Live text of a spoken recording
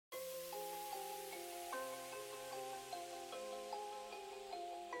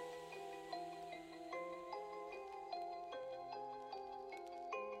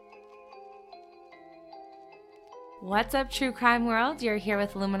What's up, True Crime World? You're here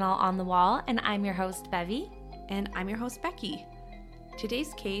with Luminol on the Wall, and I'm your host, Bevy. And I'm your host, Becky.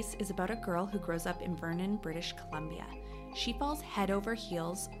 Today's case is about a girl who grows up in Vernon, British Columbia. She falls head over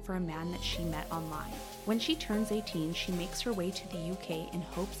heels for a man that she met online. When she turns 18, she makes her way to the UK in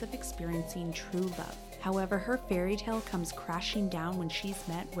hopes of experiencing true love. However, her fairy tale comes crashing down when she's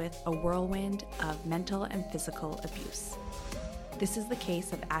met with a whirlwind of mental and physical abuse. This is the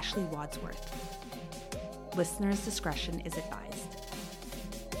case of Ashley Wadsworth. Listeners' discretion is advised.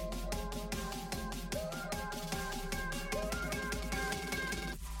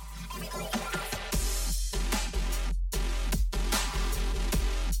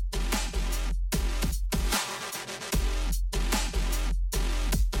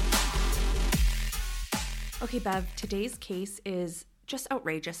 Okay, Bev, today's case is just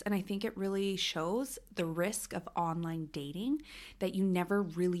outrageous, and I think it really shows the risk of online dating, that you never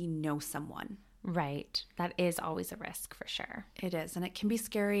really know someone. Right. That is always a risk for sure. It is, and it can be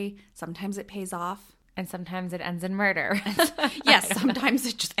scary. Sometimes it pays off. And sometimes it ends in murder. Yes, sometimes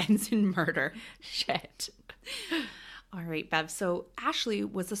it just ends in murder. Shit. All right, Bev. So Ashley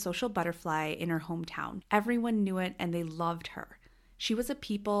was a social butterfly in her hometown. Everyone knew it, and they loved her. She was a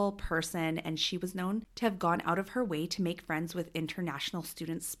people person, and she was known to have gone out of her way to make friends with international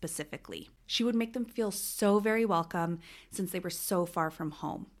students specifically. She would make them feel so very welcome since they were so far from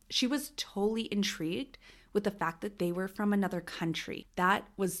home. She was totally intrigued with the fact that they were from another country. That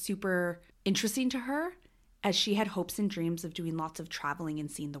was super interesting to her, as she had hopes and dreams of doing lots of traveling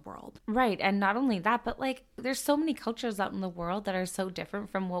and seeing the world. Right. And not only that, but there's so many cultures out in the world that are so different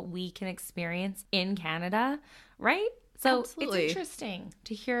from what we can experience in Canada, right? So Absolutely. It's interesting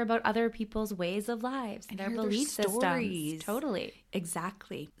to hear about other people's ways of lives and their belief systems. Totally.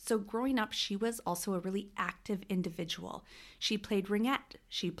 Exactly. So growing up, she was also a really active individual. She played ringette,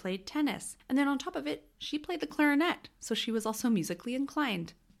 she played tennis, and then on top of it, she played the clarinet. So she was also musically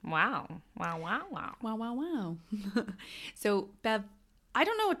inclined. Wow. Wow, wow, wow. Wow, wow, wow. So Bev, I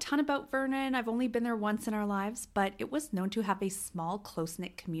don't know a ton about Vernon. I've only been there once in our lives, but it was known to have a small,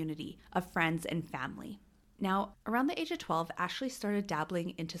 close-knit community of friends and family. Now, around the age of 12, Ashley started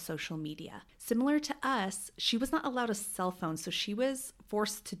dabbling into social media. Similar to us, she was not allowed a cell phone, so she was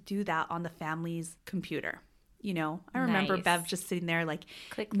forced to do that on the family's computer. You know, I remember Nice. Bev just sitting there like,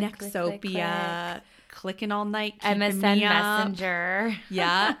 Click, Nexopia, clicking all night, MSN me up. Messenger.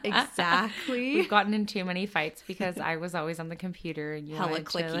 Yeah, exactly. We've gotten in too many fights because I was always on the computer and you Hella wanted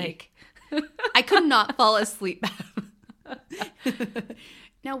clicky. to I could not fall asleep.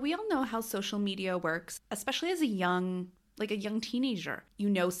 Now, we all know how social media works, especially as a young teenager. You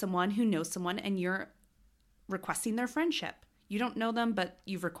know someone who knows someone and you're requesting their friendship. You don't know them, but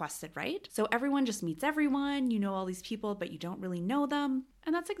you've requested, right? So everyone just meets everyone. You know all these people, but you don't really know them.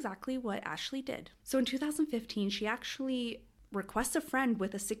 And that's exactly what Ashley did. So in 2015, she actually requests a friend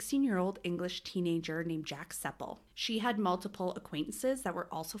with a 16-year-old English teenager named Jack Sepple. She had multiple acquaintances that were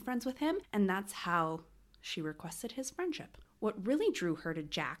also friends with him, and that's how she requested his friendship. What really drew her to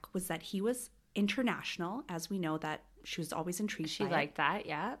Jack was that he was international, as we know that she was always intrigued She by it. liked that,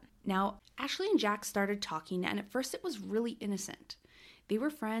 yeah. Now, Ashley and Jack started talking, and at first it was really innocent. They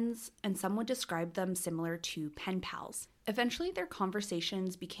were friends, and some would describe them similar to pen pals. Eventually, their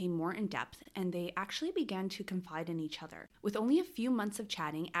conversations became more in-depth, and they actually began to confide in each other. With only a few months of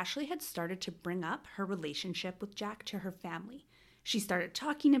chatting, Ashley had started to bring up her relationship with Jack to her family. She started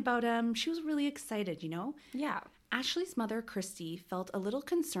talking about him. She was really excited, you know? Yeah. Ashley's mother, Christy, felt a little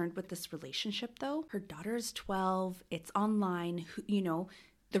concerned with this relationship, though. Her daughter is 12. It's online.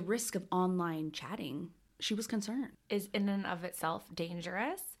 The risk of online chatting, she was concerned. Is in and of itself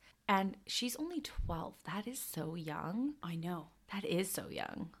dangerous. And she's only 12. That is so young. I know. That is so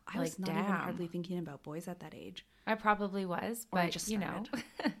young. I was not even hardly thinking about boys at that age. I probably was, Or I but just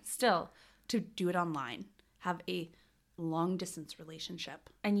still. To do it online, have a long-distance relationship.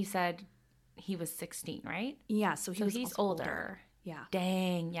 And you said he was 16, right? Yeah, so he's he's also older. Yeah.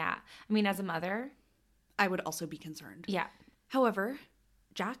 Dang, yeah. I mean, as a mother, I would also be concerned. yeah. However,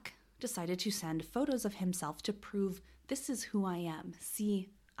 Jack decided to send photos of himself to prove, this is who I am. See,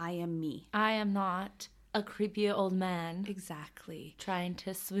 I am me. I am not a creepy old man Exactly. trying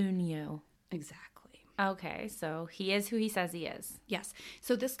to swoon you. Exactly. Okay, so he is who he says he is. Yes.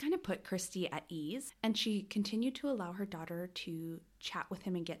 So this kind of put Christy at ease, and she continued to allow her daughter to chat with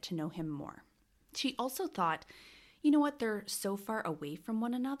him and get to know him more. She also thought, you know what, they're so far away from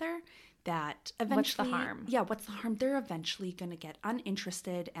one another that eventually... What's the harm? Yeah, what's the harm? They're eventually going to get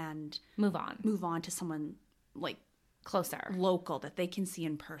uninterested and Move on. move on to someone like Closer. local that they can see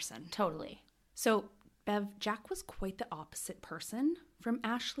in person. Totally. So Bev, Jack was quite the opposite person from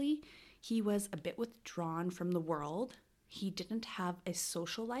Ashley. He was a bit withdrawn from the world. He didn't have a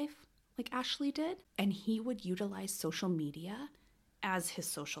social life like Ashley did, and he would utilize social media as his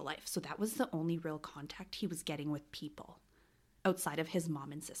social life. So that was the only real contact he was getting with people outside of his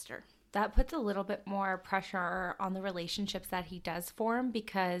mom and sister. That puts a little bit more pressure on the relationships that he does form,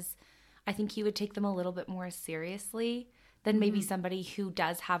 because I think he would take them a little bit more seriously than maybe somebody who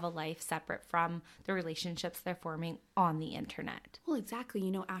does have a life separate from the relationships they're forming on the internet. Well, exactly.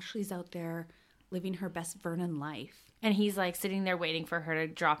 You know, Ashley's out there living her best Vernon life. And he's like sitting there waiting for her to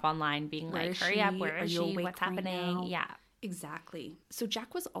drop online, being Where like, is hurry she? up, where Are is you she? awake What's right happening? now? Yeah. Exactly. So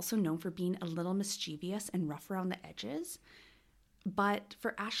Jack was also known for being a little mischievous and rough around the edges. But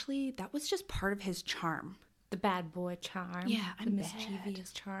for Ashley, that was just part of his charm. The bad boy charm. Yeah, the I'm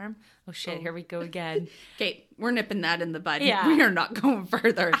mischievous charm. Oh shit, here we go again. Okay, we're nipping that in the bud. Yeah. We are not going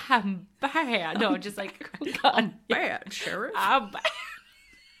further. I'm bad. No, just like, oh God. Bad, Sheriff. I'm bad.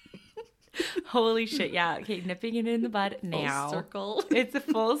 Holy shit, yeah. Okay, nipping it in the bud now. Full circle. It's a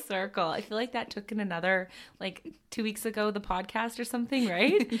full circle. I feel like that took in another, like 2 weeks ago, the podcast or something,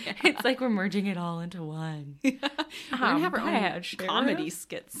 right? Yeah. It's like we're merging it all into one. We're going to have our own comedy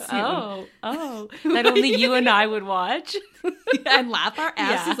skits soon. Oh. That only you and I would watch. And laugh our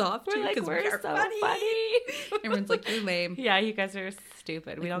asses off, too. We're like, we're so funny. Everyone's like, you're lame. Yeah, you guys are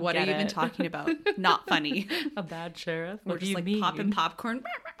stupid. We don't what get are you even it. talking about? Not funny. A bad sheriff? We're What do just you like mean? popping popcorn.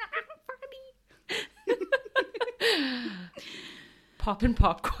 Poppin'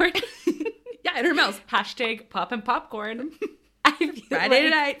 popcorn. Yeah, in her mouth. Hashtag poppin' popcorn. Friday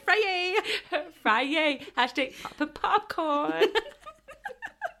night. Friday. Friday. Hashtag poppin' popcorn.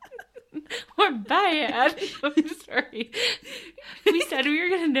 We're bad. I'm sorry. We said we were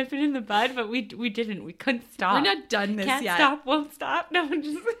going to nip it in the bud, but we didn't. We couldn't stop. We're not done this Can't yet. stop, won't stop. No, I'm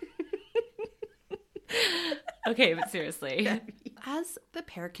just... Okay, but seriously. As the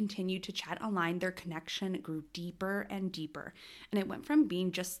pair continued to chat online, their connection grew deeper and deeper. And it went from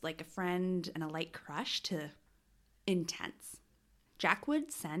being just like a friend and a light crush to intense. Jack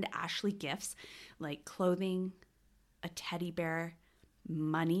would send Ashley gifts like clothing, a teddy bear,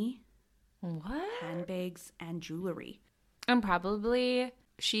 money, What? handbags, and jewelry. And probably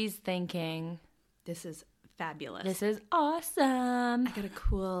she's thinking, This is fabulous. this is awesome. I got a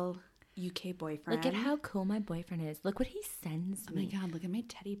cool UK boyfriend. Look at how cool my boyfriend is. Look what he sends Oh my me. God, look at my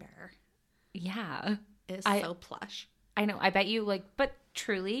teddy bear. Yeah. It's so plush. I know. I bet you, like, but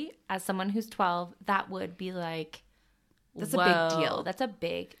truly, as someone who's 12, that would be like, That's a big whoa, deal. That's a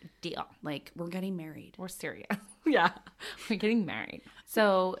big deal. Like, we're getting married. We're serious. Yeah. We're getting married.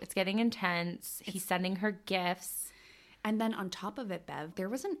 So it's getting intense. He's sending her gifts. And then on top of it, Bev, there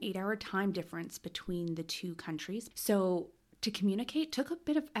was an 8-hour time difference between the two countries. So to communicate took a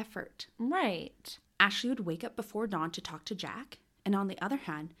bit of effort. Right. Ashley would wake up before dawn to talk to Jack. And on the other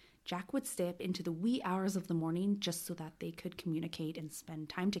hand, Jack would stay up into the wee hours of the morning just so that they could communicate and spend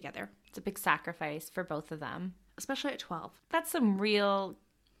time together. It's a big sacrifice for both of them. Especially at 12. That's some real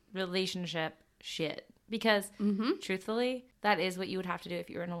relationship shit. Because truthfully, that is what you would have to do if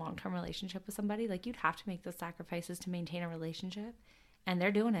you were in a long-term relationship with somebody. Like, you'd have to make those sacrifices to maintain a relationship. And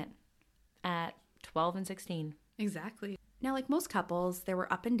they're doing it at 12 and 16. Exactly. Now, like most couples, there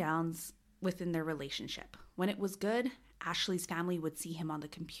were up and downs within their relationship. When it was good, Ashley's family would see him on the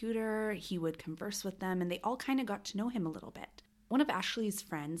computer, he would converse with them, and they all kind of got to know him a little bit. One of Ashley's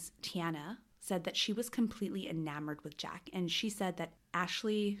friends, Tiana, said that she was completely enamored with Jack, and she said that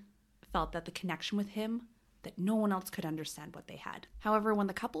Ashley felt that the connection with him, that no one else could understand what they had. However, when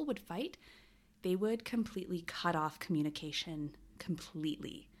the couple would fight, they would completely cut off communication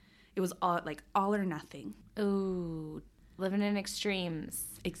completely. It was all or nothing. Ooh, living in extremes.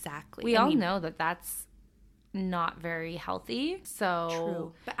 Exactly. We all know that that's not very healthy. So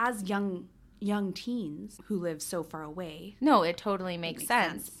True. But as young teens who live so far away. No, it totally makes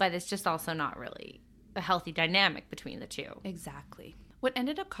sense. But it's just also not really a healthy dynamic between the two. Exactly. What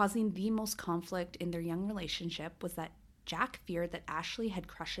ended up causing the most conflict in their young relationship was that Jack feared that Ashley had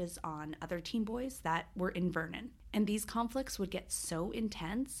crushes on other teen boys that were in Vernon. And these conflicts would get so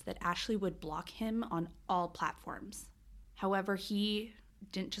intense that Ashley would block him on all platforms. However, he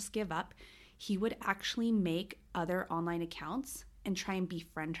didn't just give up. He would actually make other online accounts and try and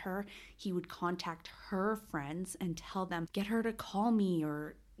befriend her. He would contact her friends and tell them, get her to call me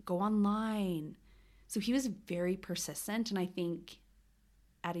or go online. So he was very persistent, and I think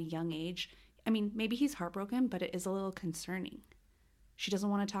at a young age, I mean, maybe he's heartbroken, but it is a little concerning. She doesn't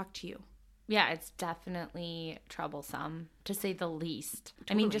want to talk to you. Yeah, it's definitely troublesome, to say the least.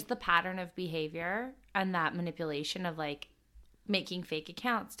 Totally. I mean, just the pattern of behavior and that manipulation of, like, making fake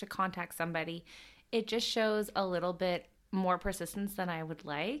accounts to contact somebody, it just shows a little bit more persistence than I would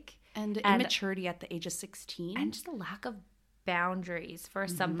like. And immaturity at the age of 16. And just a lack of boundaries for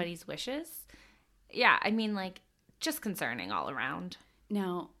somebody's wishes. Yeah, I mean, like, just concerning all around.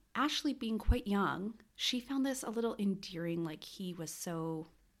 Now, Ashley being quite young, she found this a little endearing, like he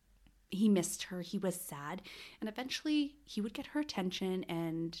missed her, he was sad, and eventually he would get her attention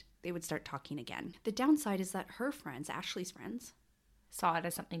and they would start talking again. The downside is that her friends, Ashley's friends, saw it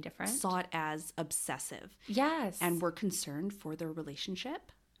as something different. Saw it as obsessive. Yes. And were concerned for their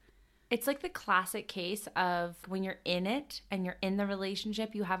relationship. It's like the classic case of when you're in it and you're in the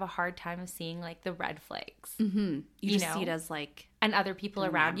relationship, you have a hard time of seeing like the red flags. Mm-hmm. You just see it as like... And other people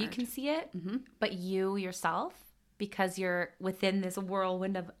around you can see it, but you yourself, because you're within this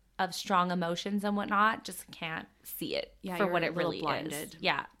whirlwind of strong emotions and whatnot, just can't see it for what it really is.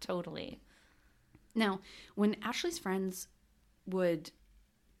 Yeah, totally. Now, when Ashley's friends would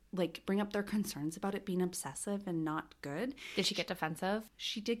like bring up their concerns about it being obsessive and not good. Did she get defensive?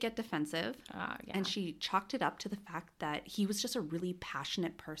 She did get defensive. Yeah. And she chalked it up to the fact that he was just a really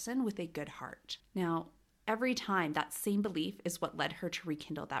passionate person with a good heart. Now, every time that same belief is what led her to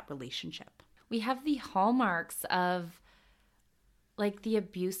rekindle that relationship. We have the hallmarks of like the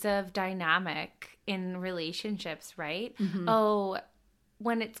abusive dynamic in relationships, right? Mm-hmm. Oh,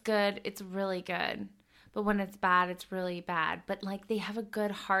 when it's good, it's really good. But when it's bad, it's really bad. But, like, they have a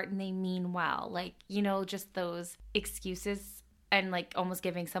good heart and they mean well. Like, you know, just those excuses and, like, almost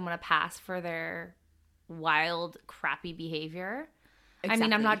giving someone a pass for their wild, crappy behavior. Exactly. I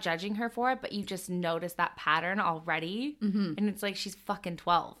mean, I'm not judging her for it, but you just notice that pattern already. Mm-hmm. And it's like she's fucking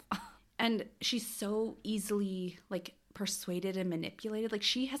 12. And she's so easily, like, persuaded and manipulated. Like,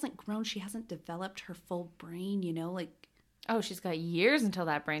 she hasn't grown. She hasn't developed her full brain, you know, like. Oh, she's got years until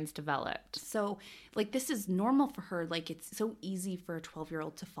that brain's developed. So, like, this is normal for her. Like, it's so easy for a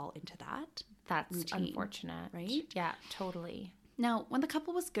 12-year-old to fall into that. That's routine, unfortunate. Right? Yeah, totally. Now, when the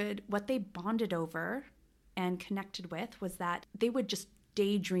couple was good, what they bonded over and connected with was that they would just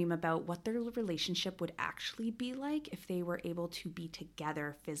daydream about what their relationship would actually be like if they were able to be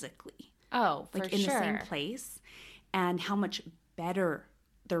together physically. Oh, for like, in the same place. And how much better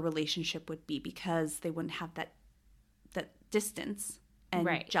their relationship would be because they wouldn't have that distance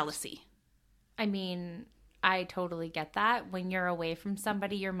and jealousy. I mean, I totally get that. When you're away from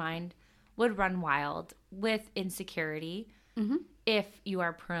somebody, your mind would run wild with insecurity if you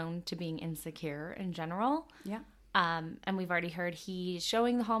are prone to being insecure in general. Yeah. And we've already heard he's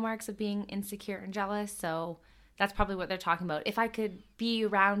showing the hallmarks of being insecure and jealous, so that's probably what they're talking about. If I could be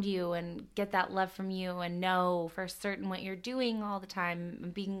around you and get that love from you and know for certain what you're doing all the time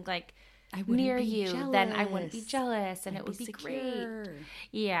and being like near you, jealous. Then I wouldn't be jealous and it would be secure. Great.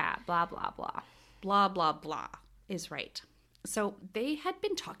 Yeah, blah, blah, blah. Blah, blah, blah is right. So they had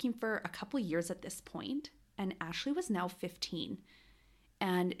been talking for a couple years at this point, and Ashley was now 15.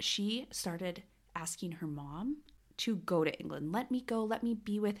 And she started asking her mom to go to England. Let me go. Let me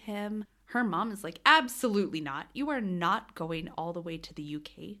be with him. Her mom is like, absolutely not. You are not going all the way to the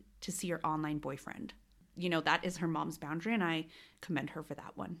UK to see your online boyfriend. You know, that is her mom's boundary, and I commend her for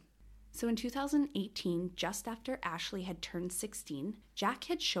that one. So in 2018, just after Ashley had turned 16, Jack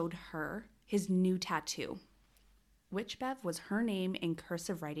had showed her his new tattoo, which, Bev, was her name in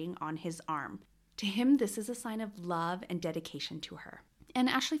cursive writing on his arm. To him, this is a sign of love and dedication to her. And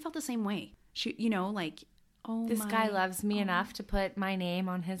Ashley felt the same way. She, you know, like, oh, this guy loves me enough to put my name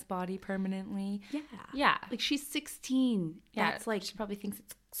on his body permanently. Yeah. Yeah. Like, she's 16. Yeah, that's like, she probably thinks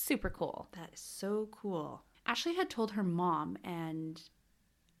it's super cool. That is so cool. Ashley had told her mom, and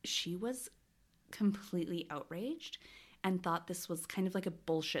she was completely outraged and thought this was kind of like a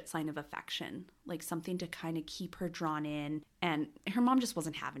bullshit sign of affection, like something to kind of keep her drawn in. And her mom just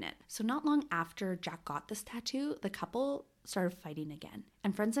wasn't having it. So not long after Jack got this tattoo, the couple started fighting again.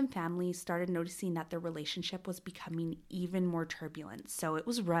 And friends and family started noticing that their relationship was becoming even more turbulent. So it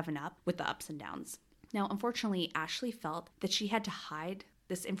was revving up with the ups and downs. Now, unfortunately, Ashley felt that she had to hide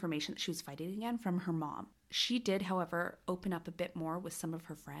this information that she was fighting again from her mom. She did, however, open up a bit more with some of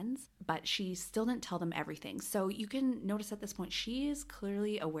her friends, but she still didn't tell them everything. So you can notice at this point, she is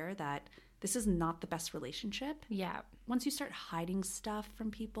clearly aware that this is not the best relationship. Yeah. Once you start hiding stuff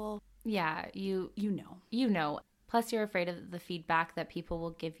from people, yeah, you know. You know. Plus, you're afraid of the feedback that people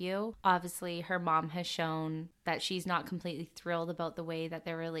will give you. Obviously, her mom has shown that she's not completely thrilled about the way that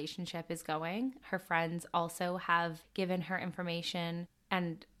their relationship is going. Her friends also have given her information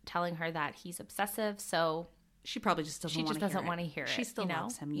and telling her that he's obsessive, so she probably just doesn't want to hear it. She still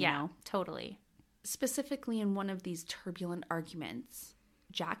loves him, you know? Totally. Specifically in one of these turbulent arguments,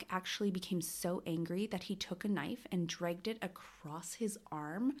 Jack actually became so angry that he took a knife and dragged it across his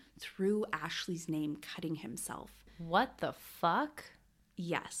arm through Ashley's name, cutting himself. What the fuck?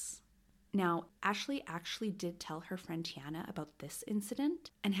 Yes. Now, Ashley actually did tell her friend Tiana about this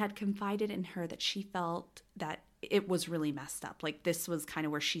incident and had confided in her that she felt that it was really messed up. Like, this was kind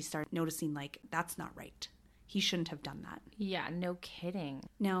of where she started noticing, like, that's not right. He shouldn't have done that. Yeah, no kidding.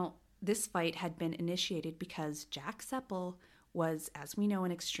 Now, this fight had been initiated because Jack Sepple was, as we know,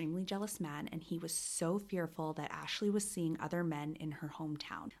 an extremely jealous man, and he was so fearful that Ashley was seeing other men in her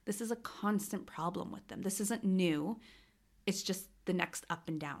hometown. This is a constant problem with them. This isn't new. It's just the next up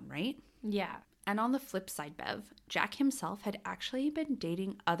and down, right? Yeah. And on the flip side, Bev, Jack himself had actually been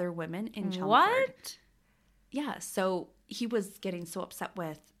dating other women in Chelmsford. What? Yeah, so he was getting so upset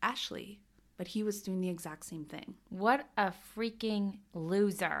with Ashley, but he was doing the exact same thing. What a freaking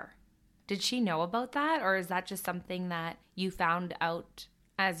loser. Did she know about that, or is that just something that you found out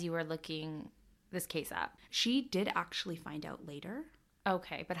as you were looking this case up? She did actually find out later.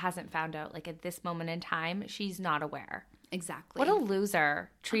 Okay, but hasn't found out, like, at this moment in time, she's not aware. Exactly. What a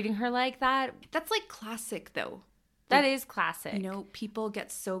loser, treating her like that. That's like classic, though. That is classic. You know, people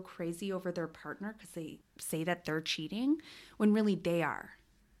get so crazy over their partner because they say that they're cheating when really they are.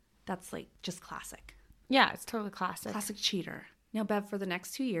 That's like just classic. Yeah, it's totally classic. Classic cheater. Now, Bev, for the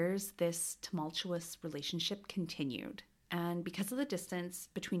next 2 years, this tumultuous relationship continued. And because of the distance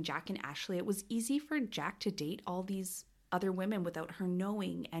between Jack and Ashley, it was easy for Jack to date all these other women without her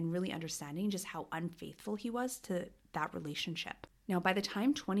knowing and really understanding just how unfaithful he was to that relationship. Now, by the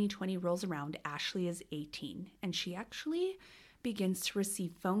time 2020 rolls around, Ashley is 18, and she actually begins to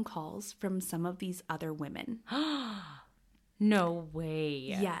receive phone calls from some of these other women. No way.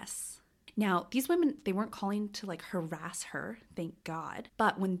 Yes. Now, these women, they weren't calling to like harass her, thank God.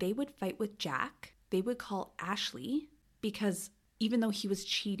 But when they would fight with Jack, they would call Ashley because even though he was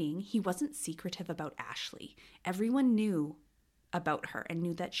cheating, he wasn't secretive about Ashley. Everyone knew about her and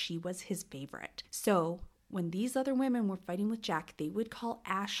knew that she was his favorite. So when these other women were fighting with Jack, they would call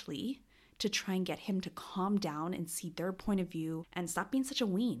Ashley to try and get him to calm down and see their point of view and stop being such a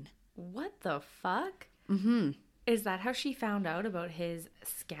ween. What the fuck? Mm-hmm. Is that how she found out about his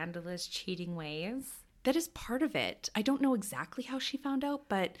scandalous cheating ways? That is part of it. I don't know exactly how she found out,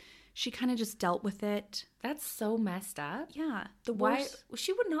 but she kind of just dealt with it. That's so messed up. Yeah. Why?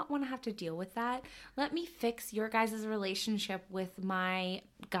 She would not want to have to deal with that. Let me fix your guys' relationship with my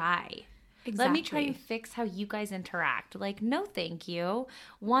guy. Exactly. Let me try and fix how you guys interact. Like, no, thank you.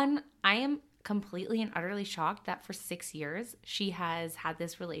 One, I am completely and utterly shocked that for 6 years she has had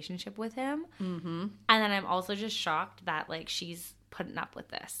this relationship with him. Mm-hmm. And then I'm also just shocked that, like, she's putting up with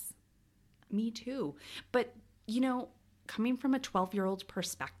this. Me too. But, you know, coming from a 12-year-old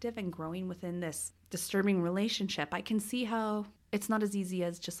perspective and growing within this disturbing relationship, I can see how it's not as easy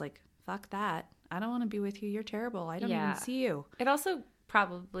as just like, fuck that. I don't want to be with you. You're terrible. I don't even see you. It also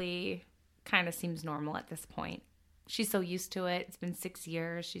probably kind of seems normal at this point. She's so used to it. It's been 6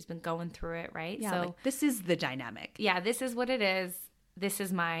 years. She's been going through it, right? Yeah, so like, this is the dynamic. Yeah, this is what it is. This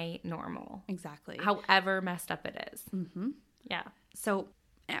is my normal. Exactly. However messed up it is. Mm-hmm. Yeah. So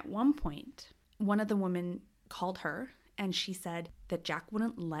at one point, one of the women called her and she said that Jack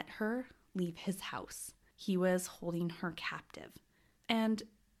wouldn't let her leave his house. He was holding her captive. And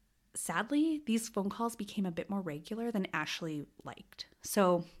sadly, these phone calls became a bit more regular than Ashley liked.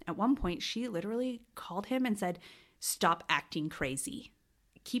 So at one point, she literally called him and said, "Stop acting crazy."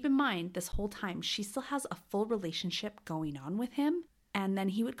 Keep in mind, this whole time, she still has a full relationship going on with him. And then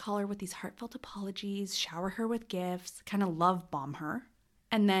he would call her with these heartfelt apologies, shower her with gifts, kind of love bomb her.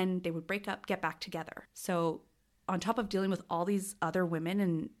 And then they would break up, get back together. So on top of dealing with all these other women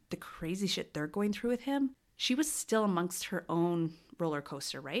and the crazy shit they're going through with him, she was still amongst her own roller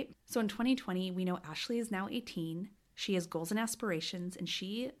coaster, right? So in 2020, we know Ashley is now 18. She has goals and aspirations, and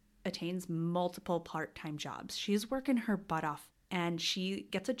she attains multiple part-time jobs. She's working her butt off, and she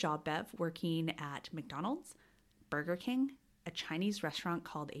gets a job, Bev, working at McDonald's, Burger King, a Chinese restaurant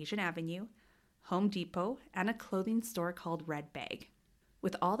called Asian Avenue, Home Depot, and a clothing store called Red Bag.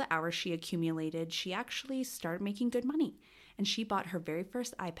 With all the hours she accumulated, she actually started making good money, and she bought her very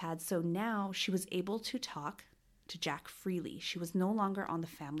first iPad, so now she was able to talk to Jack freely. She was no longer on the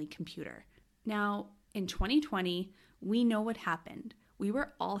family computer. Now, in 2020, we know what happened. We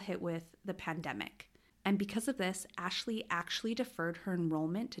were all hit with the pandemic, and because of this, Ashley actually deferred her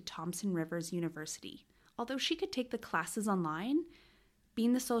enrollment to Thompson Rivers University. Although she could take the classes online,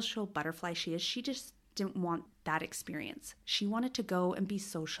 being the social butterfly she is, she just didn't want that experience. She wanted to go and be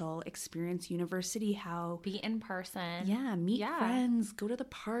social, experience university, be in person. Yeah, meet friends, go to the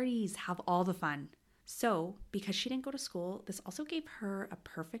parties, have all the fun. So, because she didn't go to school, this also gave her a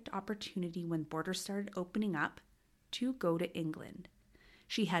perfect opportunity when borders started opening up to go to England.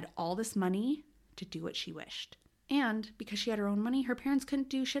 She had all this money to do what she wished. And because she had her own money, her parents couldn't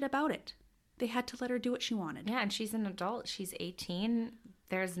do shit about it. they had to let her do what she wanted. Yeah, and she's an adult. She's 18.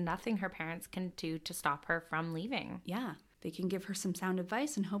 There's nothing her parents can do to stop her from leaving. Yeah, they can give her some sound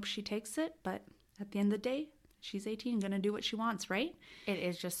advice and hope she takes it, but at the end of the day, she's 18, gonna do what she wants, right? It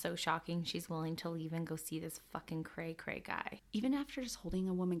is just so shocking she's willing to leave and go see this fucking cray-cray guy. Even after just holding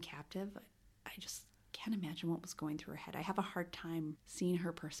a woman captive, I just can't imagine what was going through her head. I have a hard time seeing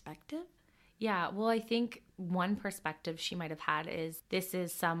her perspective. Yeah, well, I think one perspective she might have had is this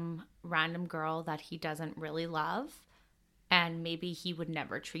is some random girl that he doesn't really love, and maybe he would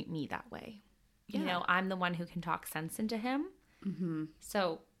never treat me that way. Yeah. You know, I'm the one who can talk sense into him. Mm-hmm.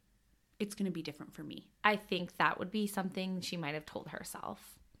 So it's going to be different for me. I think that would be something she might have told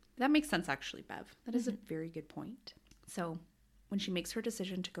herself. That makes sense, actually, Bev. That is a very good point. So when she makes her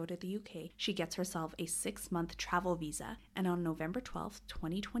decision to go to the UK, she gets herself a 6-month travel visa. And on November 12th,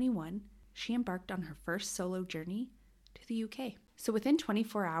 2021, she embarked on her first solo journey to the UK. So within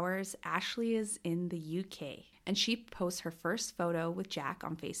 24 hours, Ashley is in the UK and she posts her first photo with Jack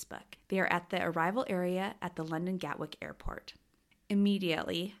on Facebook. They are at the arrival area at the London Gatwick airport.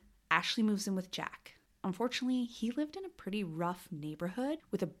 Immediately, Ashley moves in with Jack. Unfortunately, he lived in a pretty rough neighborhood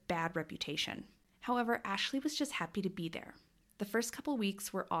with a bad reputation. However, Ashley was just happy to be there. The first couple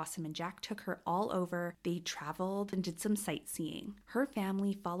weeks were awesome and Jack took her all over. They traveled and did some sightseeing. Her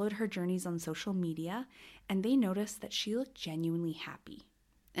family followed her journeys on social media and they noticed that she looked genuinely happy.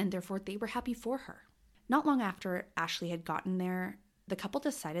 And therefore, they were happy for her. Not long after Ashley had gotten there, the couple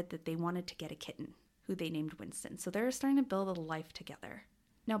decided that they wanted to get a kitten, who they named Winston. So they're starting to build a life together.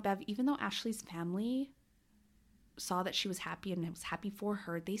 Now, Bev, even though Ashley's family saw that she was happy and was happy for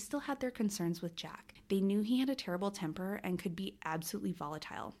her, they still had their concerns with Jack. They knew he had a terrible temper and could be absolutely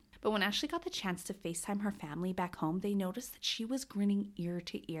volatile. But when Ashley got the chance to FaceTime her family back home, they noticed that she was grinning ear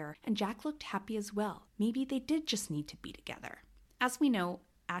to ear, and Jack looked happy as well. Maybe they did just need to be together. As we know,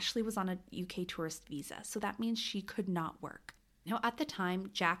 Ashley was on a UK tourist visa, so that means she could not work. Now, at the time,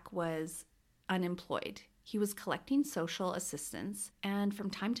 Jack was unemployed. He was collecting social assistance, and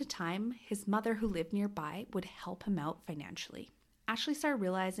from time to time, his mother, who lived nearby, would help him out financially. Ashley started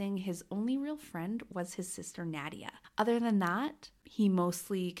realizing his only real friend was his sister Nadia. Other than that, he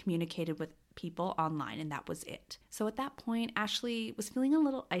mostly communicated with people online, and that was it. So at that point, Ashley was feeling a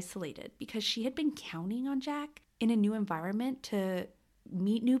little isolated because she had been counting on Jack in a new environment to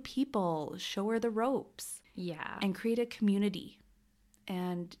meet new people, show her the ropes, and create a community.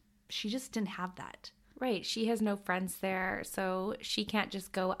 And she just didn't have that. Right. She has no friends there, so she can't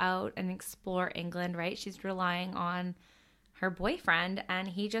just go out and explore England, right? She's relying on her boyfriend, and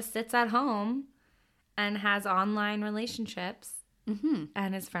he just sits at home and has online relationships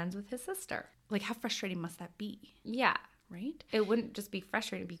and is friends with his sister. Like, how frustrating must that be? Yeah. Right? It wouldn't just be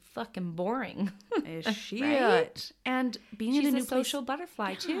frustrating. It'd be fucking boring. Is she? Right? And being She's in a new social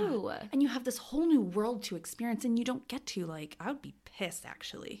butterfly, too. And you have this whole new world to experience, and you don't get to. Like, I would be pissed,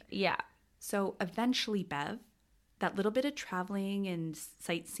 actually. Yeah. So eventually, Bev, that little bit of traveling and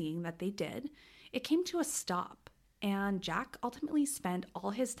sightseeing that they did, it came to a stop. And Jack ultimately spent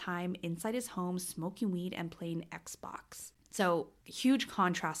all his time inside his home smoking weed and playing Xbox. So huge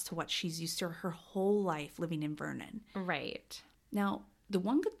contrast to what she's used to her whole life living in Vernon. Right. Now, the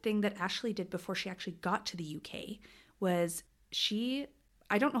one good thing that Ashley did before she actually got to the UK was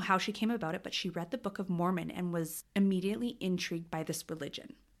I don't know how she came about it, but she read the Book of Mormon and was immediately intrigued by this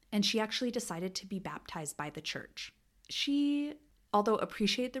religion. And she actually decided to be baptized by the church. She, although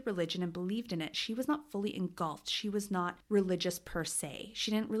appreciated the religion and believed in it, she was not fully engulfed. She was not religious per se.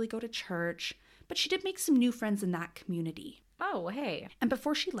 She didn't really go to church, but she did make some new friends in that community. Oh, hey. And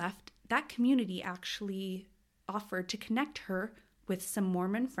before she left, that community actually offered to connect her with some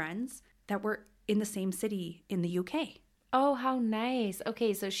Mormon friends that were in the same city in the UK. Oh, how nice.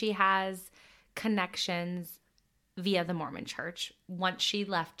 Okay, so she has connections via the Mormon church once she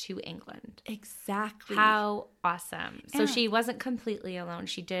left to England. Exactly. How awesome. So she wasn't completely alone.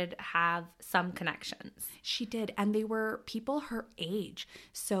 She did have some connections. She did. And they were people her age.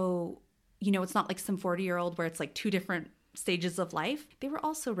 So, it's not like some 40-year-old where it's like two different stages of life. They were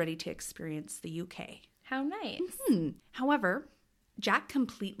also ready to experience the UK. How nice. However, Jack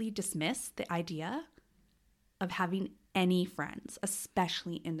completely dismissed the idea of having any friends,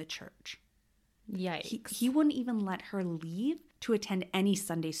 especially in the church. Yikes. He wouldn't even let her leave to attend any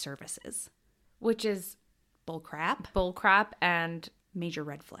Sunday services. Which is bullcrap and major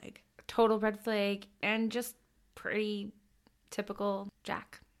red flag. Total red flag and just pretty typical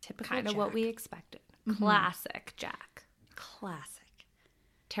Jack. Kind of what we expected. Classic Jack. Classic.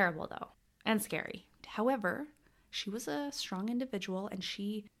 Terrible though. And scary. However, she was a strong individual and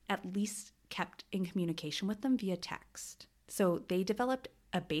she at least kept in communication with them via text. So they developed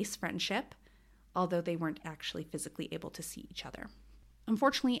a base friendship although they weren't actually physically able to see each other.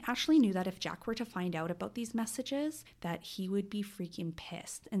 Unfortunately, Ashley knew that if Jack were to find out about these messages, that he would be freaking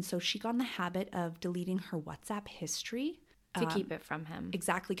pissed. And so she got in the habit of deleting her WhatsApp history. To keep it from him.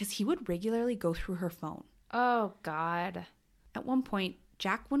 Exactly, because he would regularly go through her phone. Oh, God. At one point,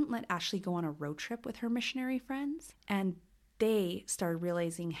 Jack wouldn't let Ashley go on a road trip with her missionary friends, and they started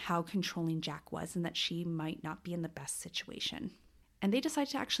realizing how controlling Jack was and that she might not be in the best situation. And they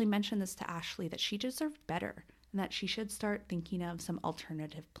decided to actually mention this to Ashley, that she deserved better and that she should start thinking of some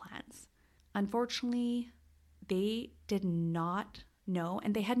alternative plans. Unfortunately, they did not know,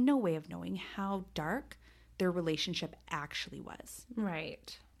 and they had no way of knowing how dark their relationship actually was.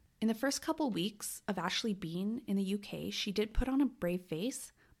 Right. In the first couple weeks of Ashley being in the UK, she did put on a brave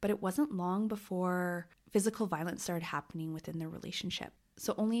face, but it wasn't long before physical violence started happening within their relationship.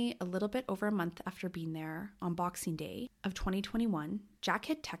 So only a little bit over a month after being there, on Boxing Day of 2021, Jack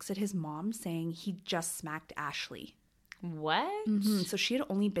had texted his mom saying he just smacked Ashley. What? So she had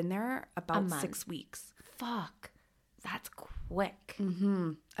only been there about 6 weeks. Fuck. That's quick.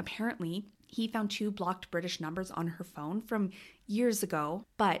 Apparently, he found 2 blocked British numbers on her phone from years ago,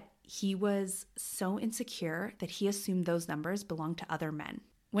 but he was so insecure that he assumed those numbers belonged to other men.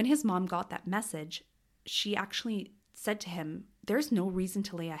 When his mom got that message, she actually said to him, "There's no reason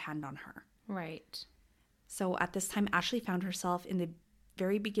to lay a hand on her." Right. So at this time, Ashley found herself in the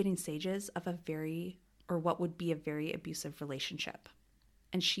very beginning stages of what would be a very abusive relationship.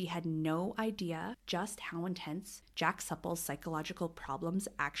 And she had no idea just how intense Jack Sepple's psychological problems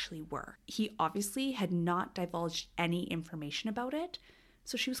actually were. He obviously had not divulged any information about it,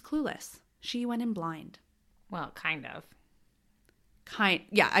 so she was clueless. She went in blind. Well, kind of.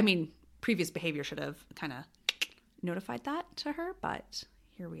 Previous behavior should have kind of notified that to her, but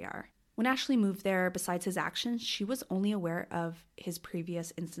here we are. When Ashley moved there, besides his actions, she was only aware of his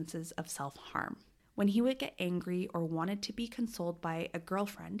previous instances of self-harm. When he would get angry or wanted to be consoled by a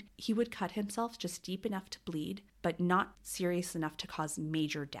girlfriend, he would cut himself just deep enough to bleed, but not serious enough to cause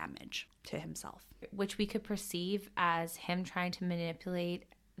major damage to himself. Which we could perceive as him trying to manipulate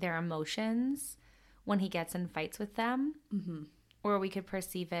their emotions when he gets in fights with them. Mm-hmm. Or we could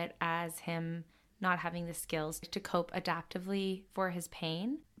perceive it as him not having the skills to cope adaptively for his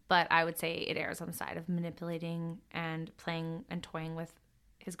pain. But I would say it errs on the side of manipulating and playing and toying with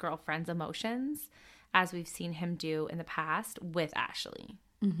his girlfriend's emotions, as we've seen him do in the past with Ashley.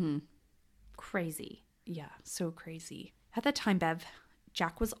 Mm-hmm. Crazy. Yeah, so crazy. At that time, Bev,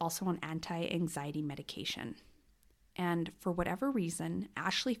 Jack was also on anti-anxiety medication. And for whatever reason,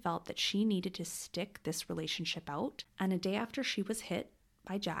 Ashley felt that she needed to stick this relationship out. And a day after she was hit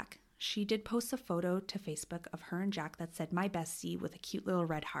by Jack, she did post a photo to Facebook of her and Jack that said, "My bestie," with a cute little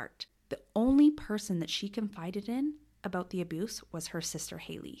red heart. The only person that she confided in about the abuse was her sister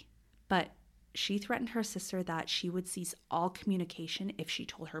Haley. But she threatened her sister that she would cease all communication if she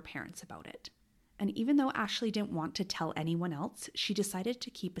told her parents about it. And even though Ashley didn't want to tell anyone else, she decided to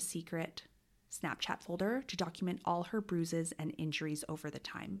keep a secret Snapchat folder to document all her bruises and injuries over the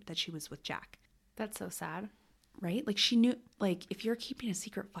time that she was with Jack. That's so sad. Right? Like, she knew, like, if you're keeping a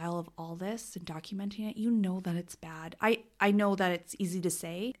secret file of all this and documenting it, you know that it's bad. I know that it's easy to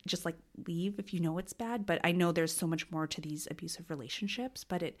say, just like leave if you know it's bad, but I know there's so much more to these abusive relationships,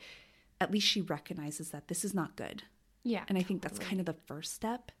 but at least she recognizes that this is not good. Yeah. And I think that's kind of the first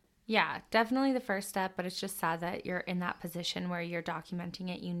step. Yeah, definitely the first step, but it's just sad that you're in that position where you're documenting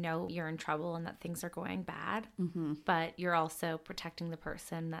it, you know you're in trouble and that things are going bad, but you're also protecting the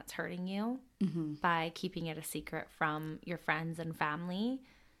person that's hurting you by keeping it a secret from your friends and family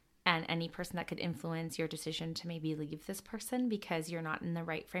and any person that could influence your decision to maybe leave this person because you're not in the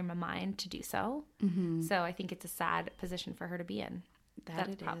right frame of mind to do so. So I think it's a sad position for her to be in.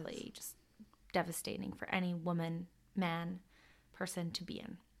 That's probably just devastating for any woman, man, person to be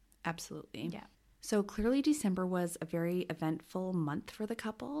in. Absolutely. Yeah. So clearly December was a very eventful month for the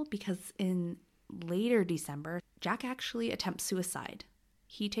couple because in later December, Jack actually attempts suicide.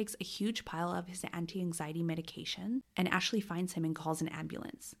 He takes a huge pile of his anti-anxiety medication and Ashley finds him and calls an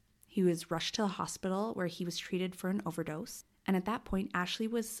ambulance. He was rushed to the hospital where he was treated for an overdose. And at that point, Ashley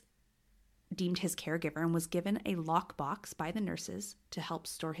was deemed his caregiver and was given a lockbox by the nurses to help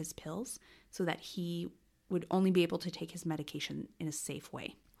store his pills so that he would only be able to take his medication in a safe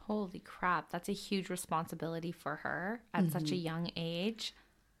way. Holy crap. That's a huge responsibility for her at such a young age.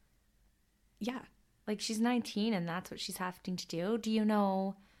 Yeah. Like, she's 19 and that's what she's having to do. Do you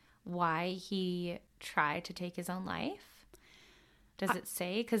know why he tried to take his own life? Does it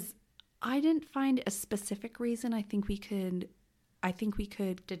say? Because I didn't find a specific reason. I think we could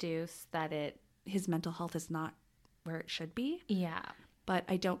deduce that his mental health is not where it should be. Yeah. but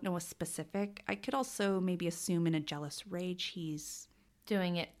I don't know a specific. I could also maybe assume in a jealous rage he's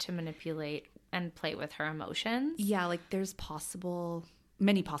doing it to manipulate and play with her emotions. Yeah, like there's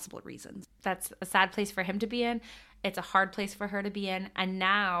many possible reasons. That's a sad place for him to be in. It's a hard place for her to be in. And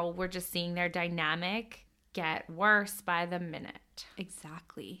now we're just seeing their dynamic get worse by the minute.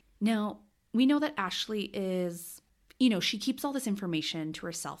 Exactly. Now, we know that Ashley is, she keeps all this information to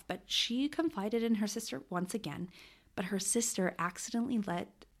herself, but she confided in her sister once again. But her sister accidentally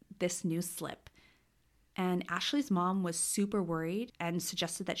let this news slip. And Ashley's mom was super worried and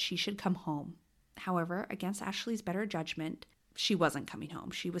suggested that she should come home. However, against Ashley's better judgment, she wasn't coming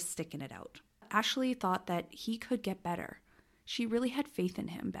home. She was sticking it out. Ashley thought that he could get better. She really had faith in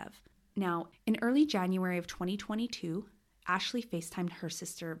him, Bev. Now, in early January of 2022, Ashley FaceTimed her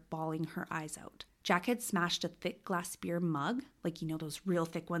sister, bawling her eyes out. Jack had smashed a thick glass beer mug, like, those real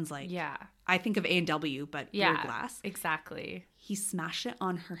thick ones, like, yeah, I think of A&W, but beer glass. Exactly. He smashed it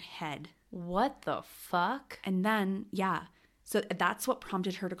on her head. What the fuck? And then, so that's what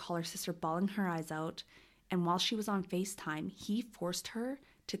prompted her to call her sister, bawling her eyes out. And while she was on FaceTime, he forced her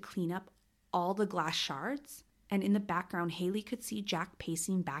to clean up all the glass shards. And in the background, Haley could see Jack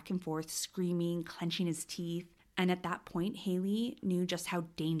pacing back and forth, screaming, clenching his teeth. And at that point, Haley knew just how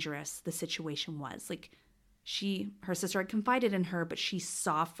dangerous the situation was. Like, her sister had confided in her, but she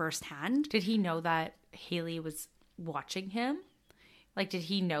saw firsthand. Did he know that Haley was watching him? Like, did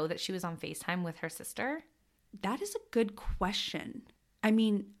he know that she was on FaceTime with her sister? That is a good question. I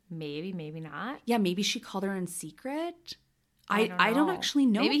mean, maybe not. Yeah, maybe she called her in secret. I don't actually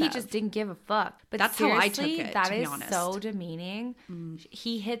know. Maybe he just didn't give a fuck. But that's how I took it. That to be is honest. So demeaning.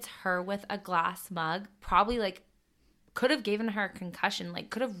 He hits her with a glass mug. Probably could have given her a concussion. Like,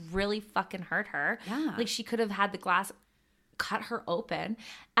 could have really fucking hurt her. Yeah. Like, she could have had the glass cut her open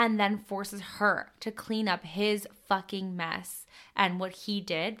and then forces her to clean up his fucking mess. And what he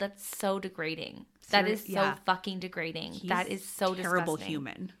did, that's so degrading. That is so fucking degrading. That is so terrible disgusting.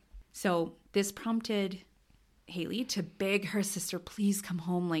 Human. So this prompted Haley to beg her sister, please come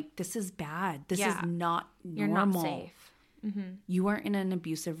home. Like, this is bad. This is not normal. You're not safe. Mm-hmm. You are in an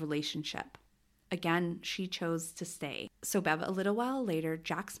abusive relationship. Again, she chose to stay. So Bev, a little while later,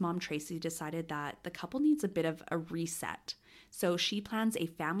 Jack's mom, Tracy, decided that the couple needs a bit of a reset. So she plans a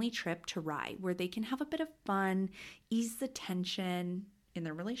family trip to Rye where they can have a bit of fun, ease the tension in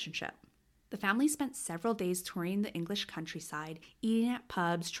their relationship. The family spent several days touring the English countryside, eating at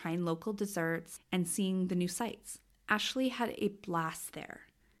pubs, trying local desserts, and seeing the new sights. Ashley had a blast there.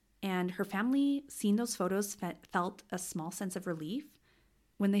 And her family, seeing those photos, felt a small sense of relief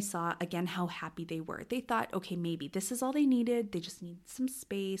when they saw, again, how happy they were. They thought, okay, maybe this is all they needed. They just need some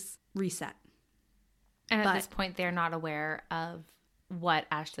space, reset. And at this point, they're not aware of what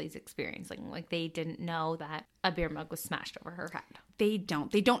Ashley's experiencing. Like, they didn't know that a beer mug was smashed over her head. They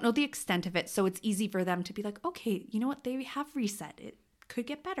don't know the extent of it. So it's easy for them to be like, okay, you know what? They have reset. It could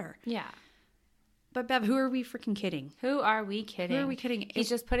get better. Yeah. But Bev, who are we freaking kidding? Who are we kidding? Who are we kidding? He's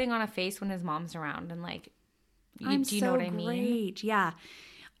just putting on a face when his mom's around and like, do you know what I mean? Great. Yeah.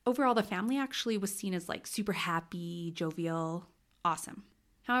 Overall, the family actually was seen as like super happy, jovial, awesome.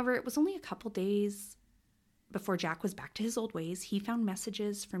 However, it was only a couple days before Jack was back to his old ways. He found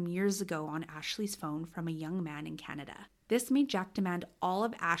messages from years ago on Ashley's phone from a young man in Canada. This made Jack demand all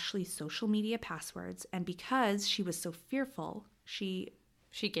of Ashley's social media passwords, and because she was so fearful, she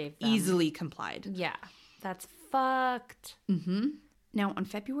gave them. Easily complied. Yeah, that's fucked. Mm-hmm. Now, on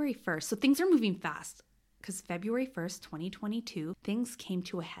February 1st, so things are moving fast, because February 1st, 2022, things came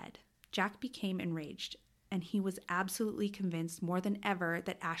to a head. Jack became enraged, and he was absolutely convinced more than ever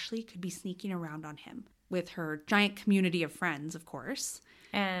that Ashley could be sneaking around on him, with her giant community of friends, of course.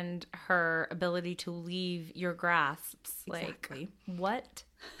 And her ability to leave your grasps. Exactly. Like, what?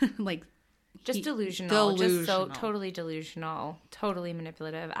 Like, just delusional. Just so totally delusional. Totally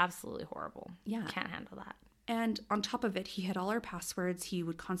manipulative. Absolutely horrible. Yeah. Can't handle that. And on top of it, he had all her passwords. He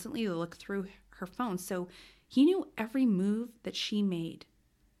would constantly look through her phone. So he knew every move that she made.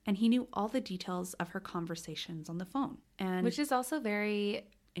 And he knew all the details of her conversations on the phone. And which is also very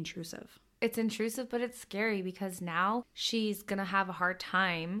intrusive. It's intrusive, but it's scary because now she's going to have a hard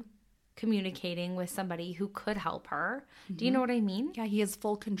time communicating with somebody who could help her. Mm-hmm. Do you know what I mean? Yeah, he has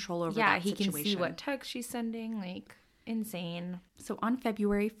full control over that situation. Yeah, he can see what text she's sending. Like, insane. So on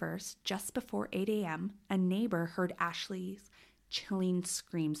February 1st, just before 8 a.m., a neighbor heard Ashley's chilling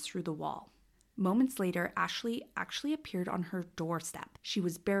screams through the wall. Moments later, Ashley actually appeared on her doorstep. She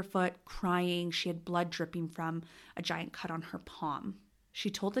was barefoot, crying. She had blood dripping from a giant cut on her palm. She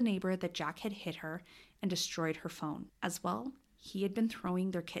told the neighbor that Jack had hit her and destroyed her phone. As well, he had been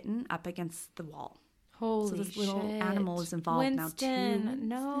throwing their kitten up against the wall. Holy So this shit. little animal is involved Winston, now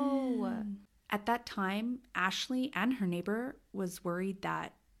too. no. At that time, Ashley and her neighbor was worried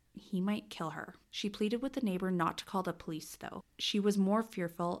that he might kill her. She pleaded with the neighbor not to call the police, though. She was more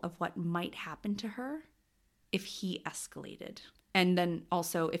fearful of what might happen to her if he escalated. And then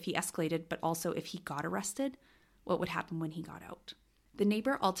also if he escalated, but also if he got arrested, what would happen when he got out. The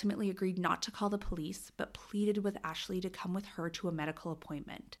neighbor ultimately agreed not to call the police, but pleaded with Ashley to come with her to a medical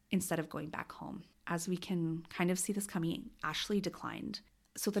appointment instead of going back home. As we can kind of see this coming, Ashley declined.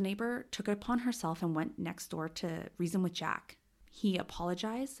 So the neighbor took it upon herself and went next door to reason with Jack. He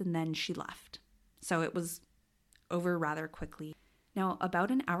apologized and then she left. So it was over rather quickly. Now,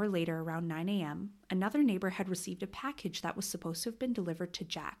 about an hour later, around 9 a.m., another neighbor had received a package that was supposed to have been delivered to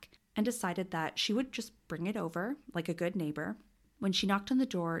Jack and decided that she would just bring it over like a good neighbor. When she knocked on the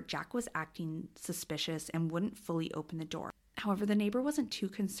door, Jack was acting suspicious and wouldn't fully open the door. However, the neighbor wasn't too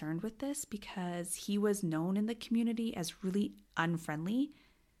concerned with this because he was known in the community as really unfriendly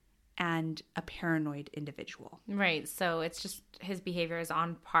and a paranoid individual. Right. So it's just his behavior is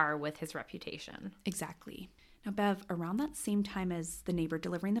on par with his reputation. Exactly. Now, Bev, around that same time as the neighbor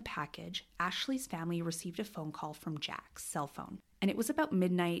delivering the package, Ashley's family received a phone call from Jack's cell phone. And it was about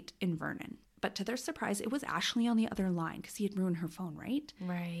midnight in Vernon. But to their surprise, it was Ashley on the other line because he had ruined her phone, right?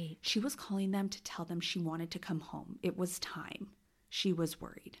 Right. She was calling them to tell them she wanted to come home. It was time. She was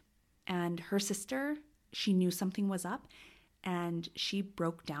worried. And her sister, she knew something was up. And she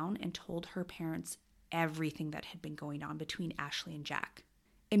broke down and told her parents everything that had been going on between Ashley and Jack.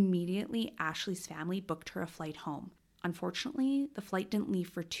 Immediately, Ashley's family booked her a flight home. Unfortunately, the flight didn't leave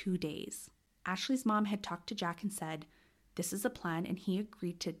for 2 days. Ashley's mom had talked to Jack and said, this is a plan, and he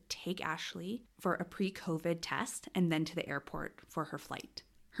agreed to take Ashley for a pre-COVID test and then to the airport for her flight.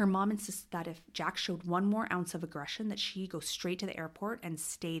 Her mom insisted that if Jack showed 1 more ounce of aggression, that she go straight to the airport and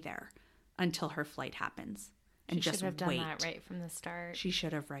stay there until her flight happens. And She just should have done wait. that right from the start. She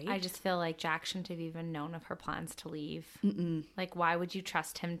should have, right? I just feel like Jack shouldn't have even known of her plans to leave. Mm-mm. Like, why would you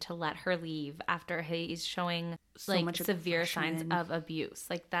trust him to let her leave after he's showing So like much severe signs aggression. of abuse?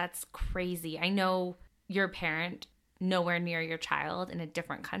 Like, that's crazy. I know you're a parent, nowhere near your child in a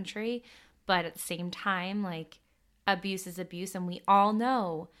different country, but at the same time, like, abuse is abuse, and we all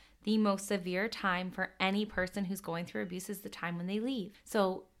know the most severe time for any person who's going through abuse is the time when they leave.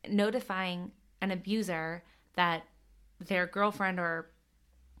 So notifying an abuser that their girlfriend or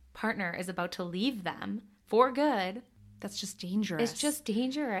partner is about to leave them for good, That's just dangerous. it's just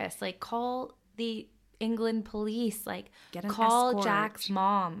dangerous. Like, call the England police, like, Get an call escort. Jack's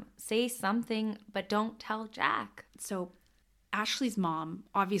mom, say something, but don't tell Jack. So Ashley's mom,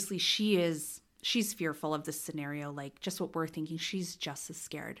 obviously she's fearful of this scenario, like just what we're thinking. She's just as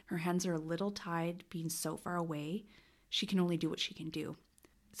scared. Her hands are a little tied, being so far away. She can only do what she can do.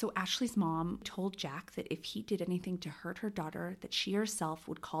 So Ashley's mom told Jack that if he did anything to hurt her daughter, that she herself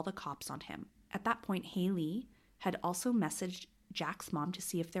would call the cops on him. At that point, Haley had also messaged Jack's mom to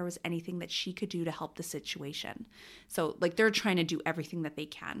see if there was anything that she could do to help the situation. So, like, they're trying to do everything that they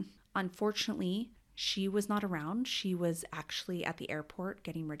can. Unfortunately, she was not around. She was actually at the airport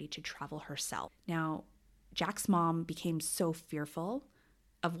getting ready to travel herself. Now, Jack's mom became so fearful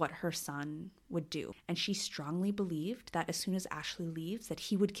of what her son would do. And she strongly believed that as soon as Ashley leaves, that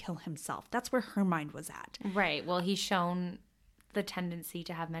he would kill himself. That's where her mind was at. Right. Well, he's shown the tendency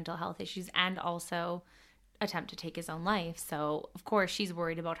to have mental health issues and also attempt to take his own life. So, of course, she's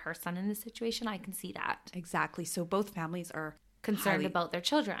worried about her son in this situation. I can see that. Exactly. So both families are Concerned about their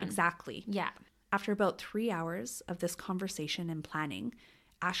children. Exactly. Yeah. After about 3 hours of this conversation and planning,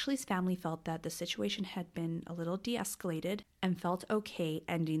 Ashley's family felt that the situation had been a little de-escalated and felt okay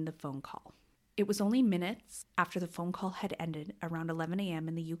ending the phone call. It was only minutes after the phone call had ended, around 11 a.m.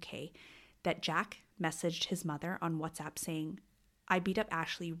 in the UK, that Jack messaged his mother on WhatsApp saying, I beat up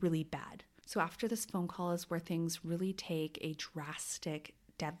Ashley really bad. So after this phone call is where things really take a drastic,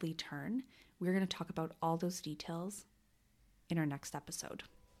 deadly turn. We're going to talk about all those details in our next episode.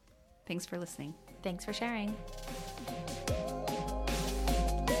 Thanks for listening. Thanks for sharing.